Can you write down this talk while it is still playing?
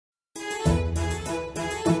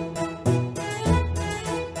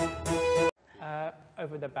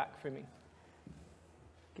over the back for me.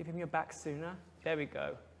 Give him your back sooner. There we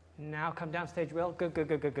go. Now come down stage, Will. Good, good,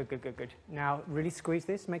 good, good, good, good, good, good. Now really squeeze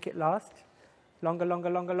this, make it last. Longer, longer,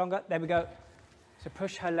 longer, longer. There we go. So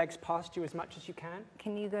push her legs past you as much as you can.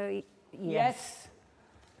 Can you go? Yes.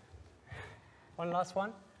 One last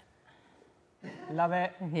one. Love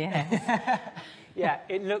it. Yes. Yeah,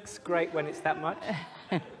 it looks great when it's that much.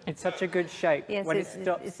 It's such a good shape. Yes, when it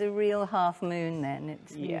stops. It's a real half moon then.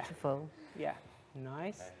 It's beautiful. Yeah,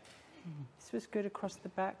 nice. This was good across the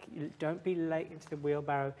back. Don't be late into the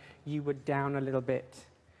wheelbarrow. You were down a little bit.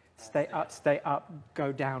 Stay up,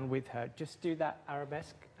 go down with her. Just do that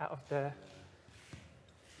arabesque out of the...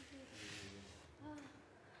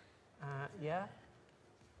 yeah,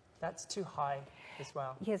 that's too high as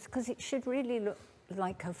well. Yes, because it should really look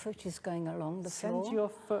like her foot is going along the floor. Send your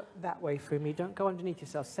foot that way, Fumi. Don't go underneath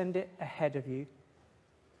yourself. Send it ahead of you.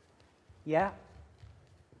 Yeah?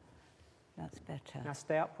 That's better. Now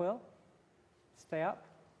stay up, Will. Stay up.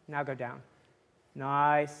 Now go down.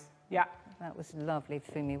 Nice. Yeah. That was lovely,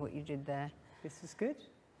 Fumi, what you did there. This is good.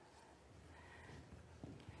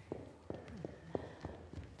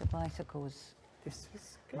 The bicycle's This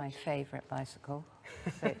was good. my favourite bicycle.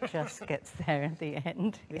 So it just gets there at the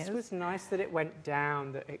end. This was nice that it went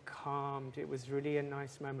down, that it calmed. It was really a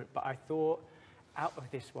nice moment. But I thought out of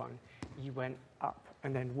this one, you went up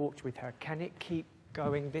and then walked with her. Can it keep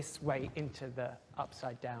going this way into the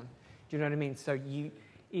upside down? Do you know what I mean? So you,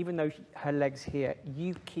 even though her leg's here,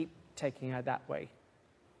 you keep taking her that way.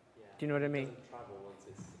 Yeah. Do you know what I mean? It doesn't travel once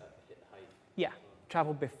it's at hit height. Yeah,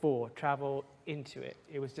 travel before, travel into it.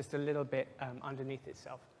 It was just a little bit underneath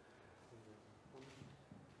itself.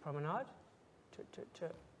 Promenade.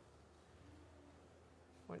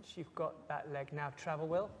 Once you've got that leg, now travel,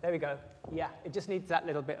 Will. There we go. Yeah, it just needs that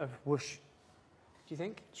little bit of whoosh. Do you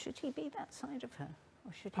think? Should he be that side of her?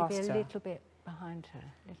 Or should Past he be a her. little bit behind her?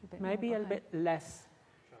 A little bit Maybe more a behind? bit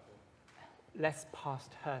less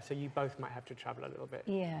past her, so you both might have to travel a little bit.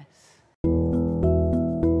 Yes.